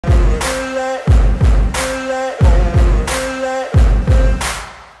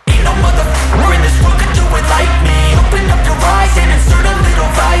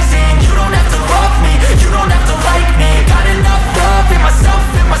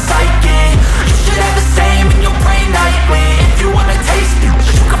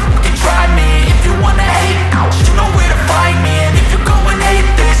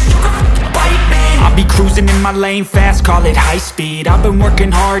my lane fast, call it high speed. I've been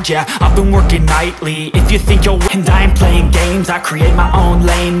working hard, yeah, I've been working nightly. If you think you'll win, I ain't playing games. I create my own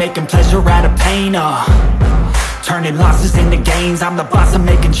lane, making pleasure out of pain, turning losses into gains. I'm the boss, I'm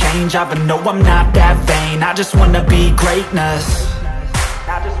making change. I know I'm not that vain, I just wanna be greatness.